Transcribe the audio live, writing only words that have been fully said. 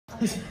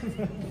Is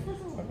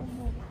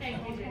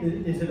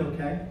it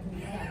okay?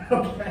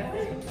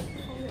 Okay.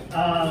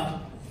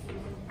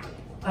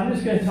 I'm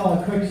just going to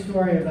tell a quick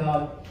story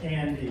about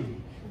Andy,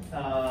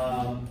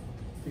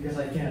 because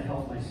I can't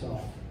help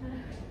myself.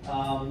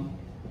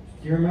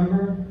 Do you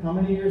remember how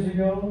many years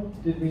ago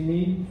did we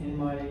meet in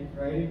my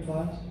writing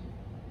class?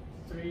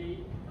 4 years.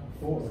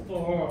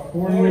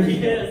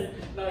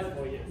 Now it's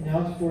 4 years.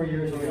 Now it's 4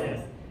 years ago.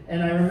 Yes.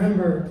 And I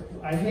remember,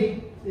 I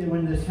hate it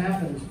when this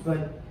happens,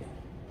 but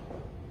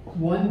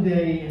one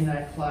day in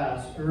that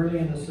class, early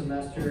in the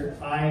semester,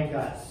 I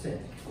got sick.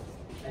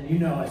 And you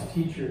know, as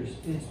teachers,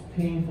 it's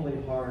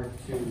painfully hard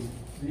to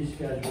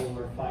reschedule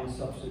or find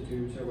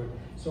substitutes or what.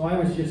 So I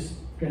was just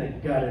going to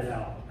gut it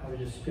out. I was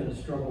just going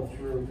to struggle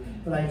through.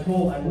 But I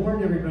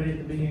warned everybody at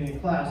the beginning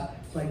of class,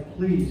 it's like,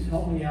 please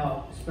help me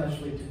out,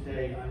 especially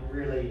today. I'm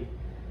really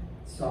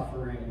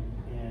suffering,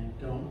 and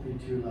don't be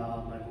too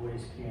loud. My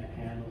voice can't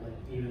handle it,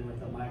 even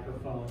with a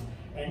microphone.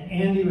 And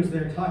Andy was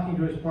there talking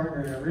to his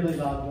partner in a really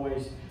loud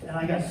voice, and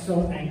I got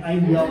so angry. I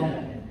yelled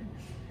at him.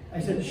 I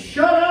said,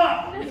 "Shut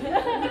up!"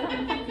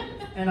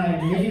 And I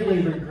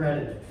immediately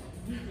regretted it,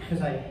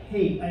 because I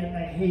hate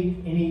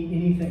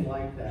anything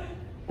like that.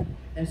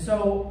 And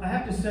so I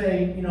have to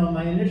say, you know,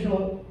 my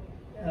initial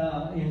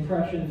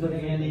impressions of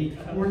Andy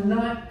were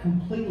not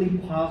completely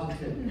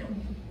positive,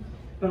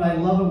 but I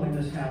love it when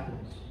this happens.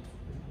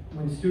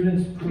 When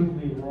students prove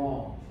me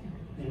wrong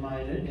in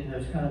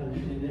those kind of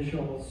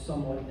initial,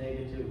 somewhat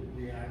negative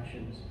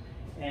reactions.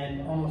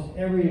 And almost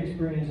every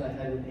experience I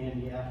had with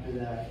Andy after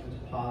that was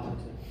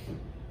positive.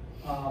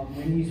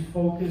 When he's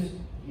focused,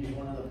 he's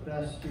one of the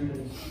best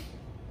students,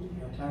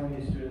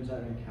 Taiwanese students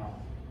I've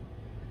encountered.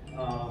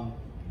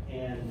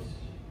 And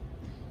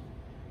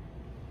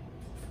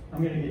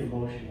I'm going to get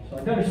emotional, so I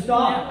better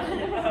stop. You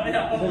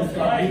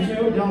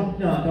too? Don't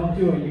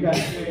do it. You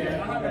guys.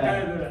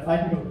 I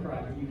can go cry,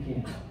 but you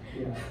can't.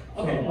 Yeah.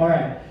 Okay. So, all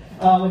right.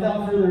 Without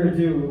further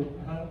ado,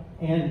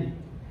 Andy.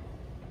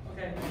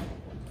 Okay.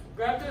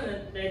 Good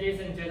afternoon,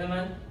 ladies and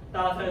gentlemen,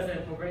 doctors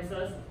and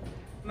professors.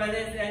 My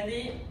name is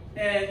Andy,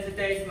 and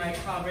today's my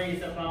coverage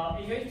is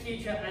about English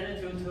teacher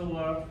attitude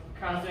toward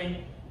classroom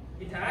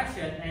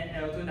interaction and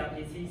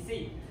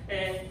L2.PCC.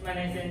 And my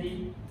name is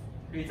Andy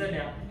Lu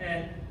Zhenliang,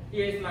 and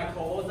he is my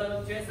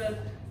co-author, Jason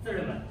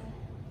Silverman.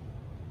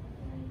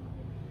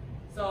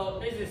 So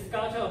this is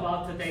schedule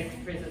about today's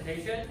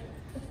presentation.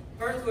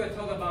 First, we'll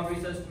talk about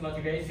research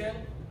motivation.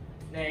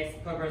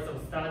 Next, purpose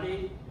of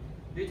study,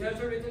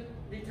 literature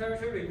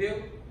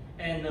review,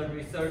 and the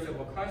research of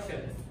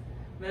questions.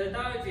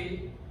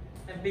 Methodology,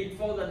 and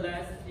before the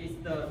last is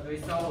the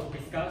result of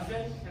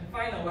discussion. And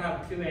finally, we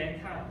have Q&A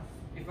time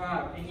if I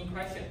have any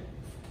question.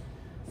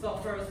 So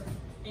first,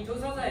 in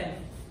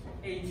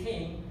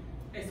 2018,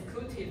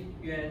 Executive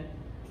Yuan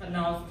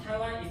announced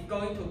Taiwan is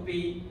going to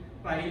be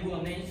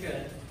bilingual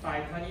nation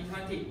by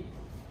 2020.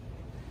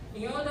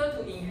 In order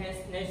to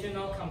enhance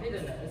national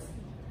competitiveness,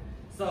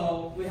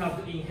 so we have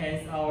to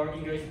enhance our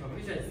English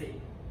proficiency.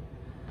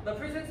 The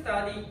present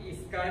study is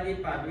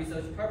guided by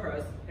research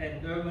purpose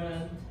and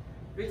relevant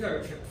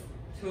literature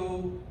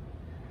to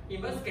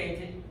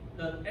investigate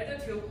the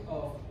attitude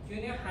of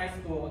junior high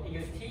school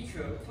English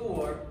teacher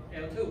toward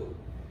L2,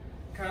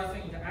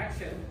 classroom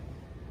interaction,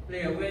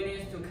 their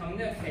willingness to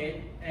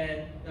communicate,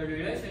 and the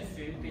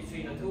relationship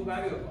between the two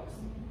variables.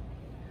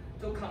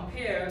 To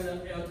compare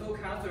the L2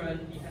 classroom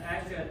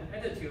interaction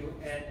attitude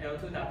and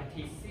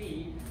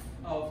L2.PTC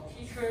of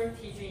teacher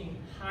teaching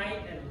high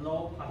and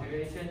low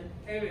population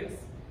areas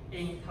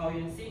in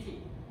Taoyuan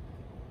City.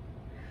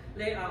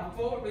 There are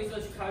 4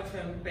 research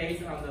questions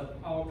based on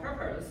our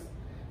purpose.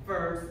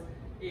 First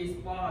is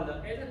what are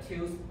the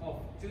attitudes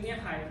of junior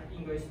high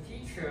English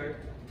teacher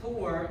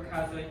toward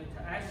classroom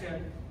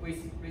interaction with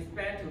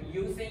respect to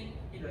using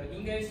the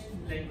English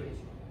language.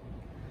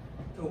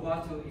 To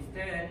what to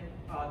extent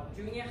are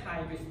junior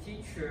high English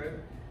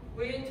teacher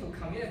willing to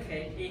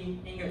communicate in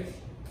English.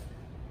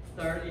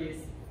 Third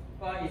is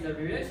what is the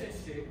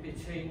relationship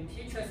between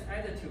teachers'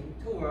 attitude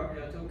toward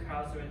L2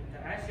 classroom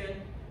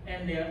interaction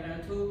and their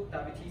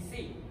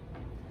L2.PTC.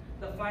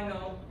 The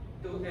final,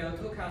 do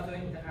L2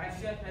 classroom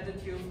interaction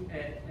attitude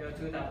and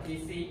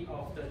L2.PTC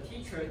of the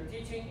teacher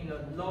teaching in the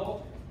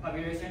low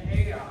population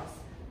areas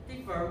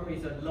differ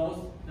with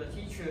the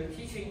teacher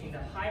teaching in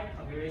the high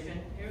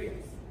population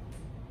areas.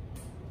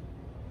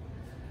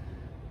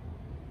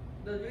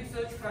 The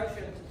research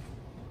questions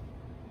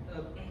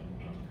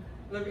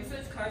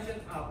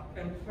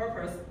and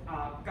purpose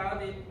are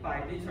guided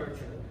by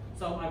literature.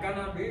 So I'm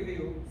gonna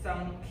review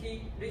some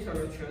key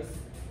literatures.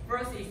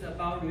 First is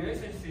about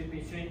relationship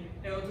between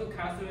L2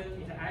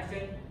 classroom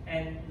interaction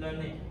and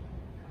learning.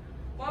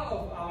 One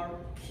of our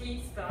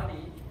key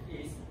studies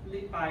is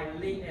by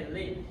Lin and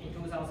Lin in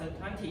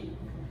 2020,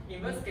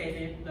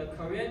 investigated the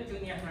Korean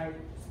junior high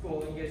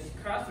school English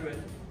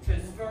classroom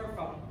transfer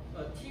from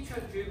a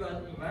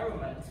teacher-driven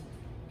environment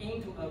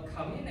into a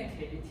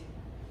communicative,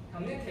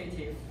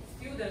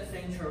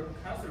 student-centered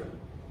classroom.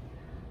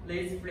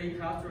 This free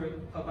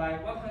classroom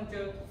provides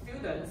 100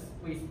 students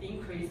with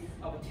increased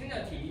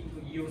opportunity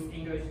to use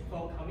English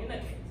for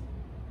communicate.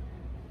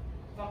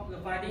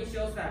 finding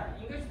shows that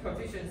English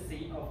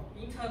proficiency of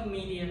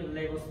intermediate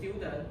level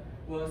students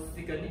was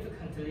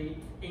significantly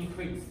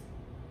increased.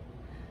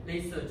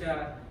 This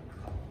suggests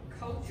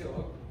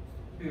cultural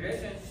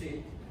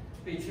relationship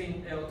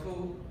between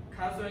L2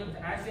 classroom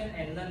interaction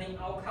and learning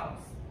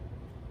outcomes.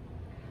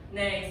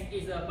 Next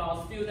is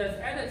about students'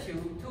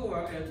 attitude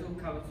toward L2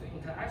 classroom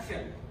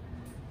interaction.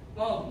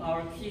 One of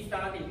our key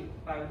studies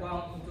by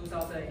Wang in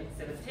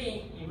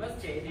 2017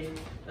 investigated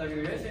the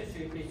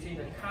relationship between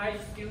the college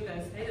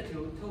students'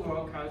 attitude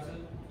toward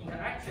classroom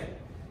interaction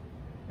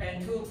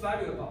and two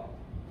variables.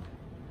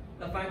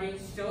 The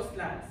findings shows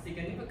that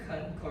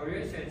significant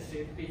correlation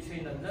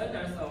between the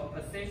learners'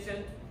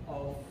 perception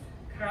of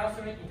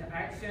classroom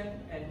interaction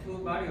and two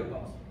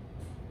variables.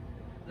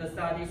 The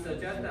study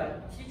suggests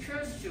that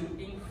teachers should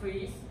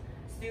increase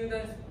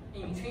students'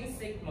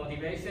 intrinsic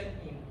motivation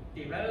in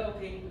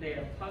developing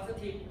their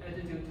positive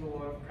attitude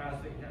toward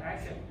classroom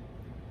interaction.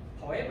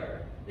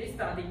 However, this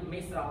study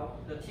misses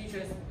out the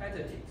teachers'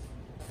 attitudes.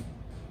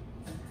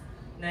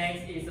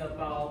 Next is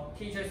about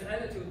teachers'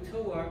 attitude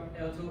toward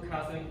L2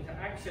 classroom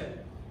interaction.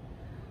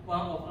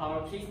 One of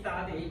our key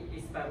studies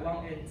is by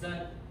Wang and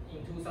Zheng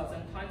in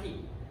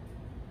 2020.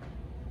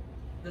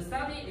 The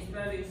study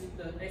established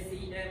the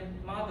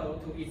SEM model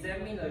to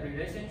examine the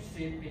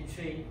relationship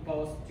between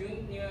both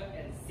junior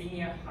and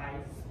senior high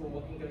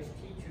school English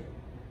teacher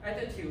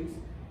attitudes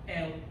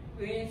and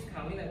willingness to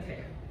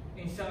communicate,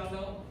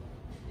 intentional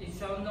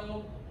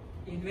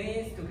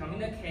willingness to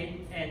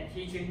communicate, and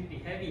teaching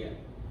behavior.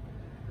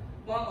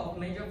 One of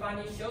major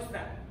findings shows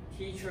that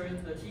the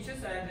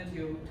teacher's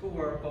attitude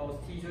toward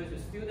both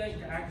teacher-to-student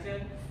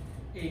interaction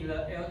in the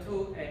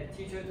L2 and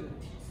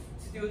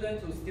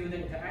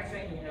student-to-student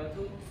interaction in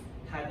L2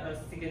 had a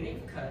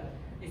significant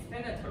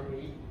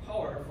explanatory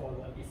power for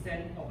the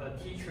extent of the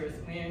teacher's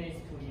willingness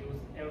to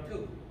use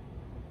L2.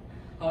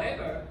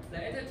 However, the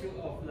attitude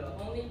of the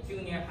only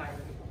junior high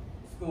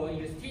school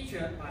English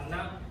teacher are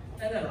not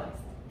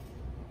analyzed.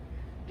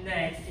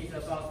 Next is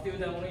about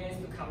student willingness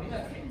to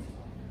communicate.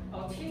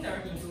 Our team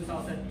in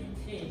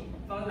 2018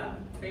 found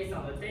that based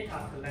on the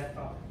data collected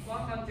from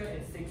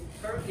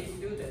 130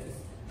 students,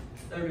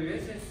 the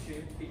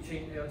relationship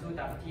between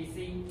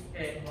L2.TC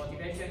and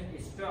motivation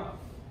is strong.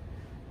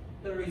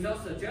 The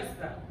results suggest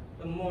that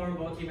the more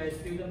motivated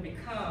students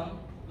become,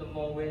 the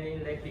more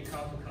willing they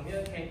become to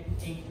communicate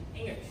in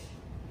English.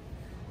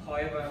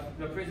 However,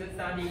 the present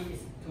study is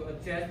to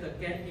address the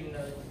gap in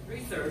the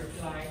research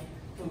line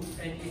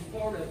and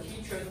explore the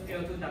teachers'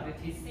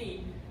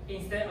 L2.TC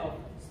instead of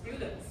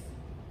students.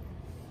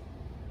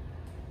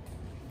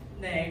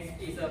 Next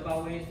is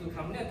about ways to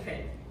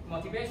communicate,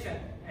 motivation,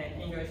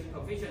 and English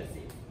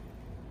proficiency.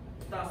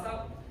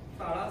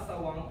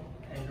 Falasawang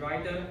and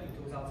Ryder in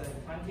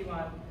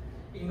 2021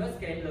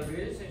 investigate the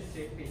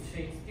relationship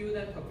between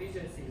student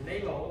proficiency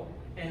level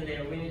and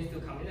their willingness to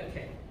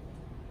communicate.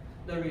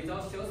 The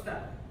result shows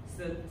that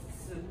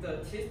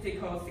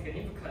statistical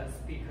significance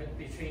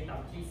between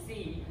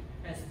TC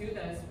and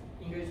students'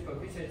 English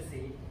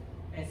proficiency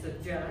and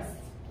suggests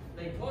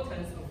the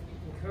importance of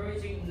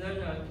encouraging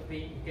learners to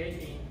be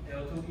engaged in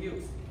L2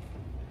 use.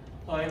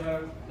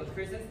 However, the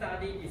present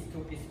study is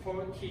to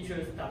explore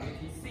teachers'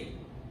 WTC.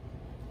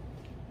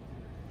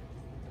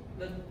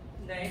 The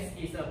next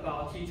is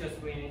about teachers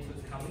willing to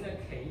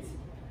communicate.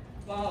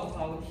 One of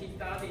our key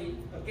studies,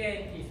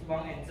 again, is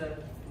Wang and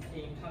Zheng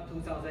in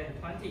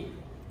 2020.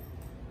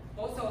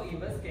 Also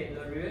investigate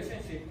the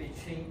relationship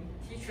between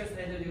teachers'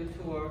 attitude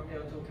toward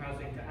L2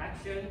 classroom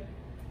interaction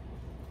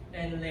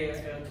and their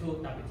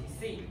L2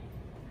 WTC.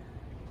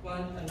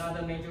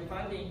 Another major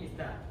finding is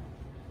that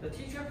the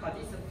teacher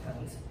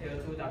participants'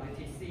 L2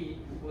 WTC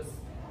was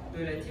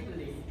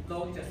relatively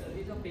low, just a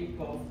little bit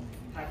above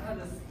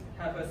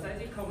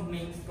hypothetical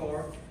mean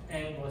score,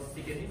 and was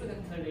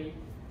significantly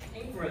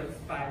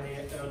influenced by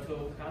their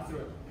L2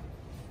 classroom.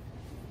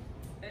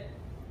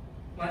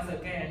 Once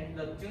again,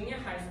 the junior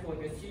high school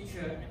English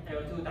teacher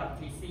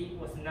L2.TC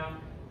was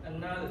not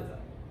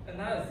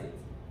analyzed.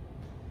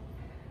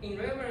 In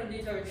relevant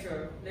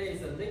literature, there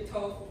is a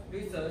little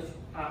research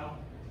on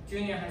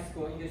junior high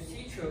school English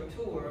teacher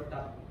toward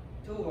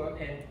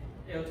and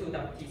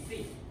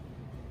L2.TC.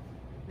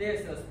 There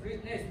is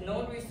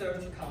no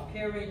research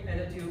comparing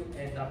attitude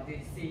and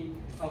WTC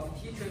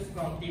of teachers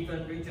from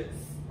different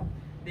regions.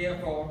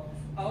 Therefore,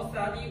 our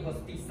study was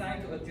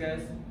designed to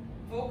address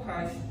four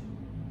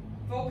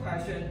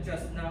questions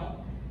just now,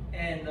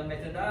 and the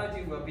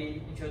methodology will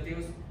be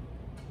introduced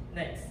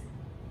next.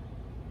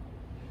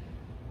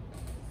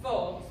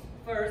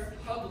 First,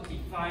 how to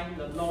define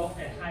the low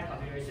and high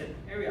population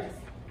areas.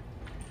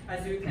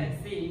 As you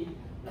can see,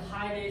 the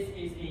highest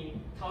is in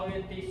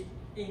Taoyuan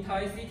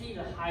City,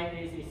 the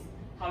highest is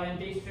Taoyuan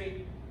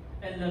District,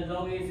 and the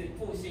lowest is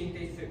Fuxing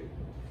District.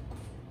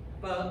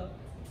 But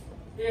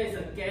there is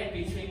a gap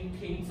between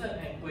Pingzhen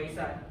and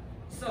Guishan.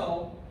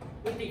 So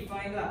we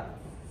define that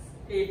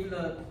if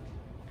the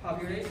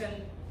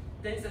population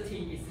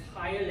density is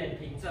higher than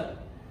Pingzhen,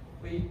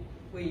 we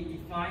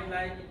define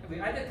that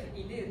we either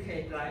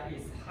indicate that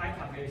it's high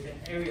population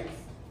areas.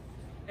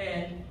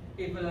 And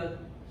if the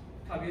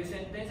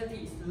population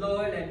density is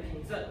lower than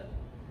Pingzhen.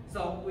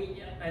 So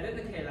we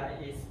identify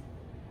that is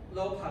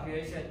low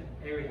population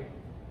area.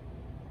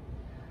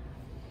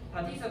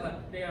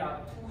 Participants, there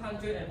are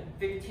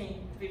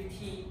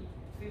 215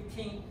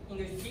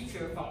 English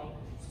teachers from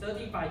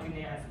 35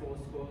 junior high schools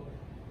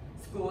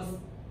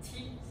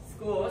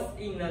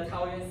in the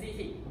Taoyuan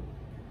city.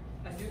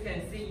 As you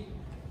can see,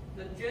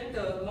 the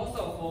gender, most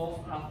of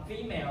all are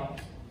female,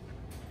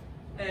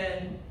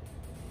 and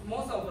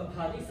most of the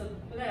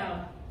participants, there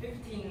are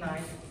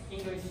 59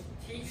 English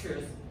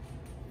teachers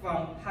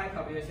from high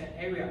population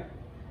area,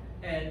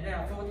 and there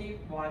are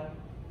 41%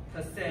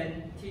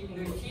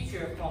 English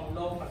teachers from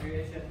low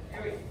population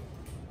area.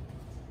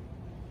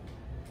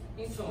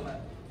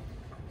 Instrument.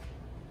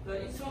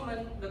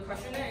 The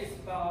questionnaire is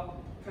about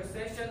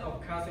perception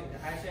of classroom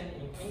interaction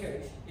in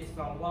English. Is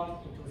from 1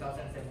 in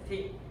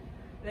 2017.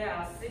 There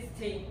are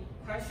 16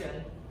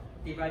 questions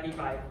divided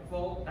by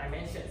 4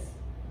 dimensions.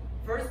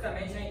 First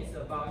dimension is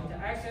about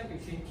interaction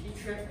between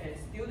teachers and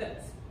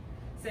students.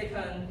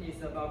 Second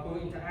is about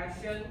group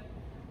interaction.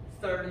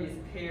 Third is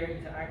peer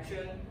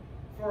interaction.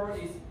 Fourth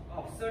is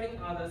observing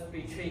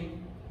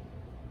interaction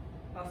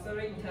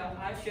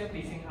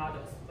between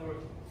others.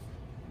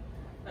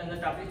 And the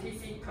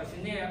WTC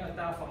questionnaire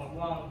adopted from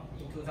 1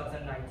 in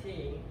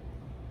 2019.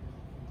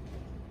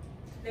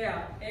 There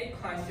are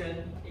 8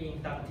 questions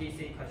in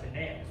WTC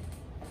questionnaire.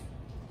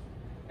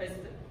 As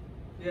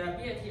the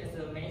ability as I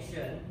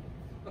mentioned,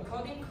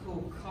 according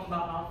to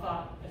Combat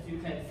Alpha, as you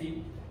can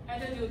see,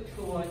 attitude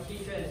toward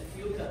teacher and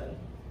student.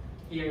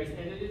 Here is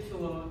attitude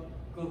toward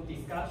group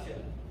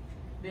discussion.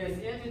 There is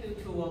attitude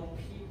toward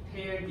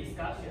peer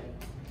discussion.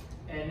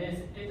 And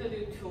there's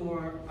attitude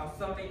toward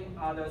observing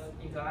others'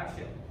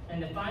 interaction.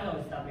 And the final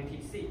is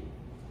WTC.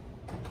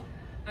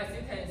 As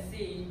you can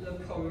see, the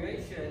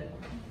correlation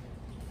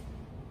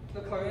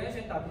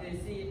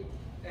WTC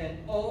and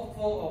all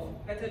 4 of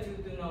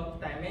attitudinal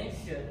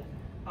dimensions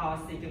are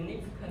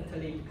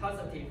significantly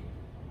positive.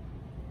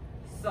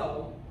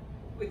 So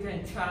we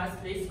can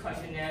trust this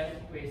questionnaire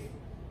with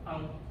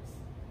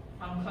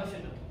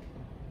unquestionable.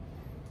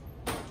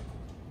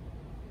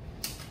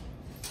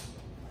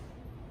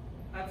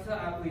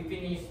 After we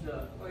finish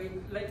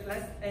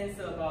let's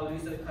answer about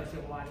research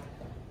question 1.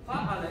 What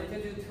are the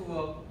attitudes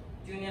toward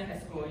junior high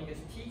school English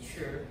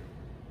teacher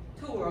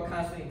toward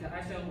classroom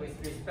interaction with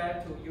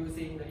respect to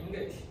using the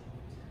English?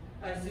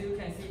 As you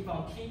can see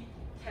from key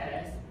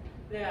tests,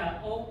 there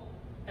are all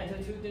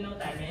attitudinal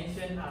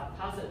dimensions are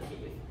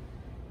positive.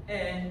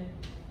 And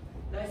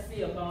let's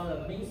see about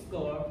the mean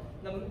score.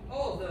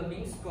 All of the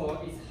mean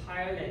score is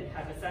higher than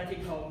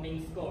hypothetical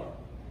mean score,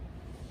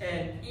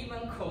 and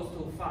even close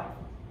to 5.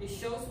 It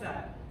shows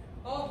that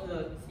all of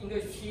the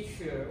English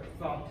teachers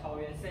from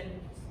Taoyuan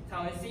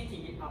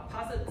City are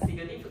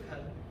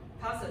significant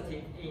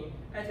positive in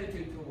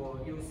attitude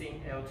toward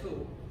using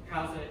L2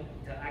 classroom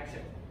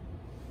interaction.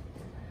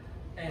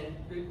 And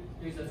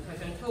research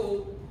question 2,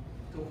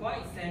 to what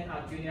extent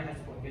are junior high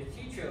school English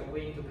teachers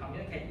willing to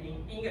communicate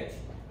in English?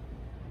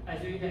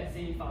 As you can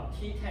see from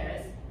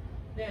t-test,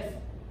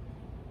 there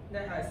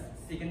are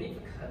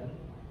significant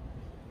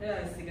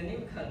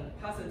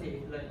positive.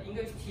 The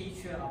English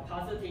teachers are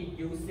positive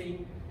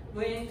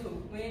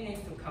willingness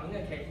to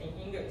communicate in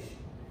English.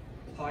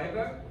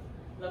 However,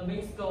 the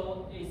mean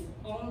score is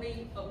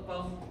only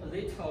above a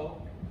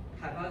little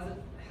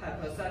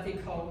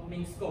hypothetical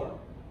mean score.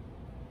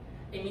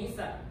 It means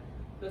that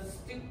the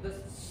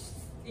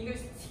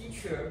English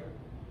teacher,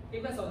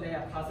 even though they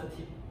are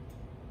positive,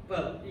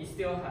 but it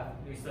still have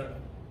reserve.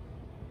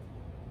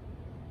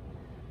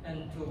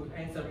 And to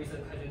answer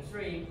research question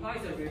 3, what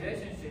is the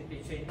relationship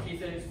between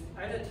teachers'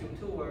 attitude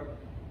toward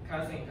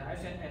classroom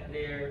interaction and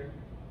their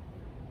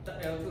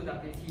L2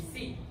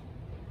 WTC?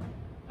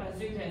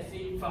 As you can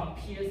see from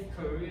peer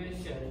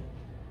correlation,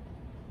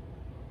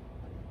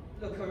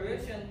 the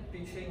correlation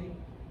between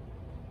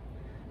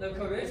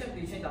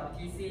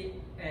WTC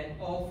and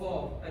all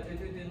 4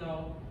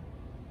 attitudinal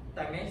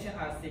dimensions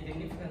are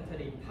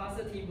significantly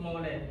positive,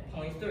 more than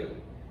 0.3,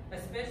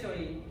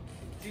 especially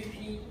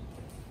GP,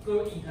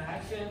 group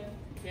interaction,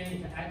 peer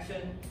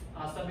interaction,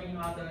 observing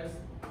others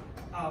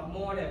are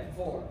more than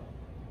 4.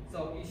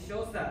 So it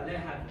shows that they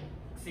have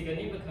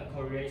significant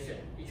correlation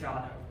each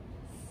other.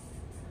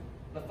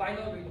 The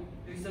final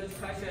research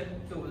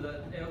question to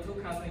the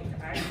L2 classroom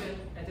interaction,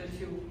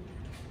 attitude,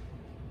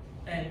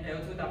 and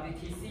L2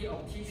 WTC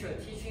of teacher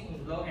teaching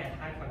in low and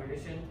high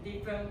population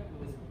different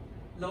with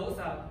those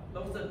are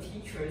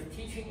teachers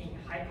teaching in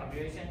high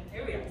population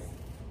areas.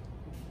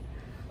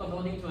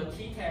 According to a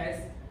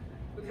t-test,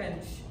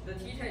 the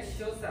t-test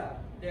shows that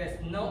there's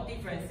no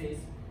differences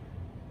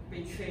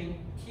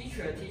between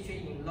teacher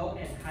teaching in low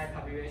and high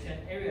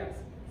population areas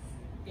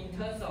in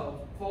terms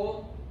of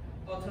 4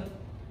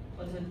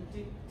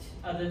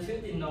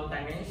 attitudinal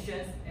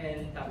dimensions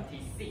and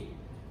WTC.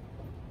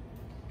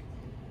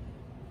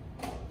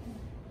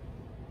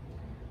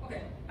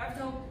 Okay,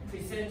 after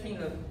presenting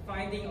the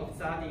finding of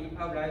study,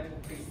 I would like to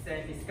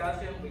present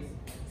discussion with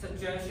some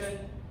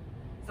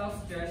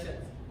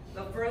suggestions.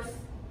 The first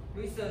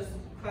research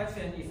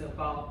question is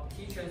about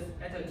teachers'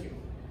 attitude.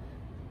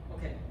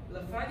 Okay,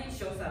 the finding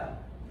shows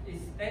that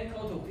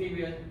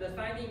the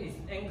finding is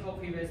anchored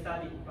previous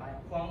study by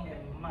Huang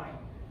and Mai,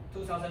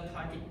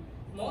 2020.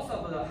 Most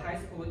of the high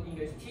school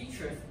English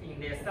teachers in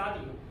their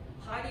study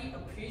highly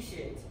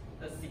appreciate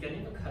the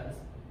significance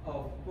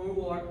of World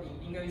War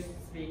in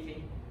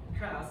English-speaking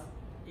class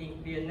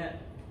in Vietnam.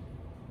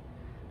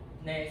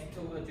 Next,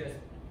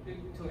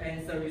 to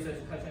answer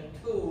research question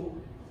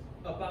 2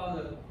 about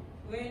the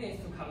willingness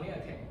to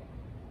communicate.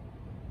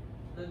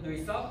 The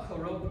result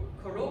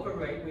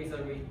corroborate with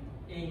the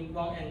in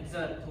Wang and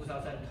Zheng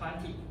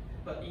 2020.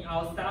 But in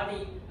our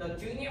study, the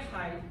junior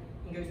high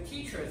English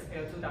teachers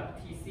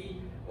L2WTC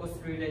was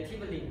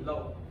relatively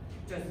low,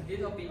 just a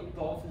little bit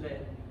above the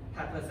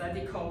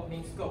hypothetical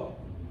mean score.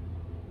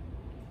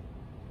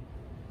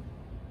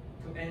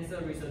 To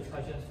answer research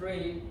question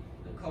 3,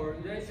 the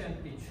correlation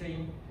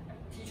between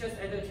teachers'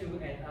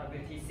 attitude and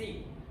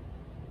WTC.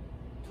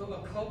 To a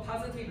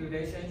positive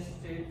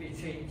relationship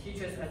between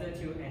teachers'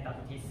 attitude and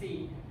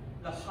WTC,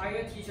 the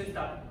higher teachers'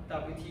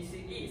 WTC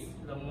is,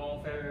 the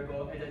more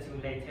favorable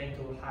attitude they tend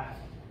to have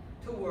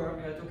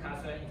toward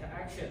classroom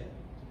interaction.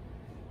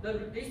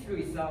 This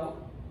result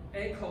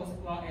echoes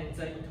Wang and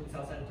Zheng in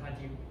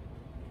 2020.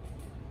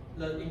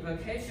 The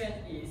implication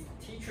is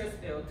teachers'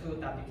 L2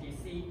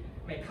 WTC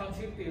may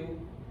contribute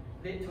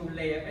to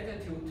their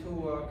attitude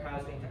toward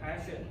classroom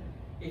interaction.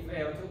 If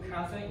L2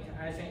 classroom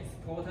interaction is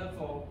important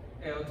for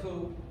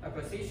L2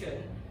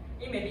 acquisition,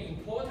 it may be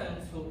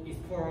important to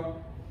explore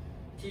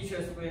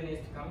teachers'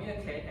 willingness to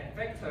communicate and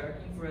factor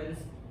influence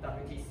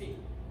WTC.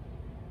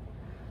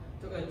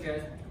 To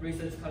address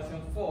research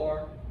question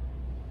 4,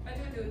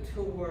 attitude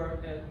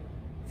toward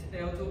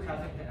L2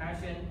 classroom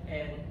interaction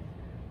and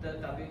the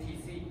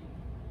WTC,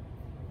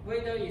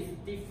 whether it's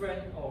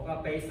different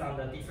or based on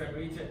the different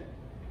region.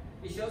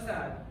 It shows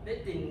that they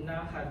did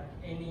not have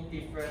any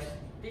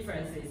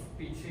differences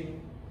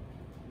between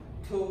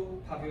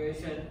two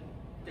population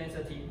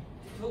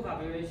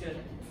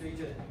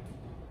regions.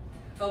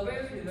 A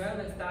very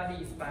relevant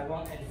study is by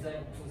Wang and Zheng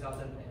in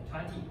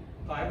 2020.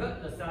 However,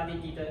 the study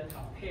didn't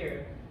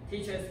compare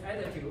teachers'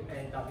 attitude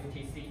and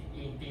WTC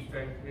in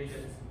different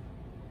regions.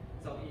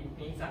 So it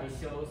means that it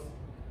shows,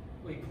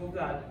 we prove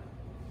that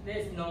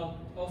there's no,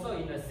 also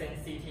in the same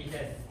city,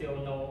 there's still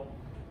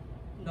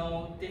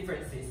no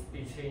differences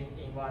between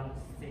in one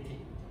city.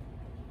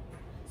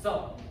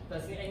 So,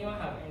 does anyone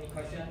have any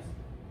questions?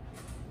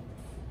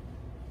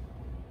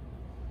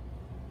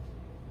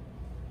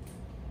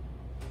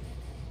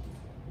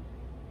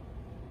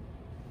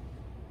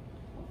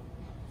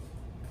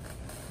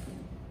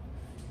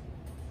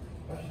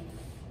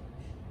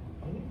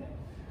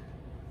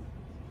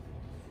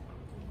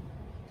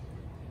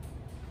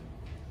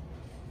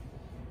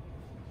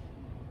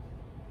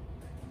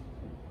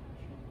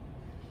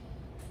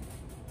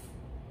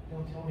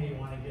 Don't tell me you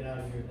want to get out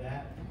of here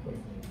that quickly.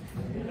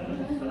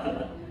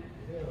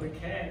 We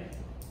can.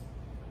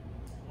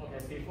 Okay,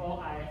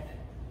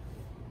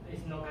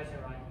 it's no question,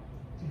 right?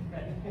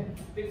 Okay.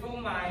 Before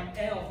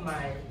end of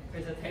my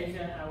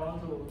presentation, I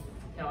want to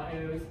tell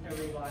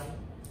everyone,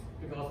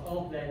 because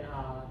all of them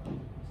are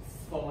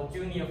for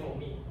junior for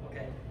me.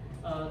 Okay,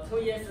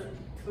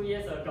 2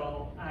 years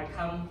ago, I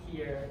come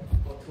here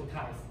for 2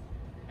 times,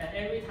 and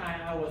every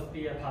time I was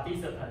be a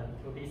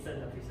participant to listen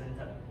to the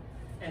presenter.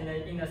 And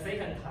then in the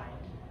second time,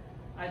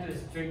 I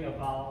just dream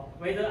about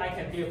whether I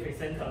can be a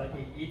presenter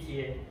in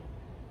ETA.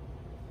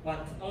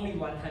 Only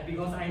one time,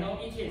 because I know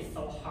ETA is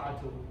so hard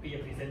to be a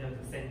presenter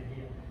to send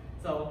here.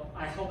 So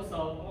I hope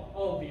so.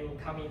 All of you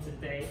coming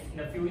today, in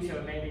the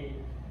future, maybe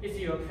it's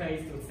your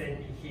place to send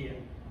me here.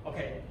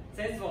 Okay,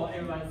 thanks for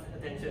everyone's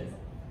attention.